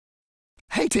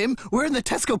Tim, we're in the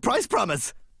Tesco price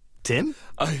promise. Tim?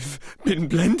 I've been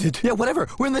blended. Yeah, whatever.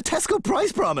 We're in the Tesco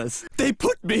price promise. They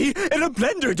put me in a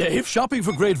blender, Dave. Shopping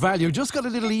for great value just got a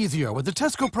little easier with the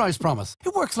Tesco price promise.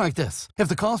 It works like this. If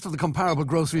the cost of the comparable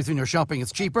groceries in your shopping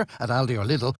is cheaper at Aldi or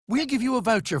Lidl, we'll give you a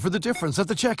voucher for the difference at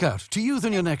the checkout to use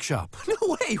in your next shop.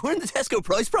 No way, we're in the Tesco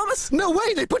price promise? No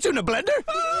way, they put you in a blender?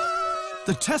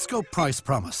 The Tesco price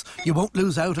promise. You won't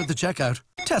lose out at the checkout.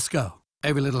 Tesco.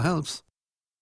 Every little helps.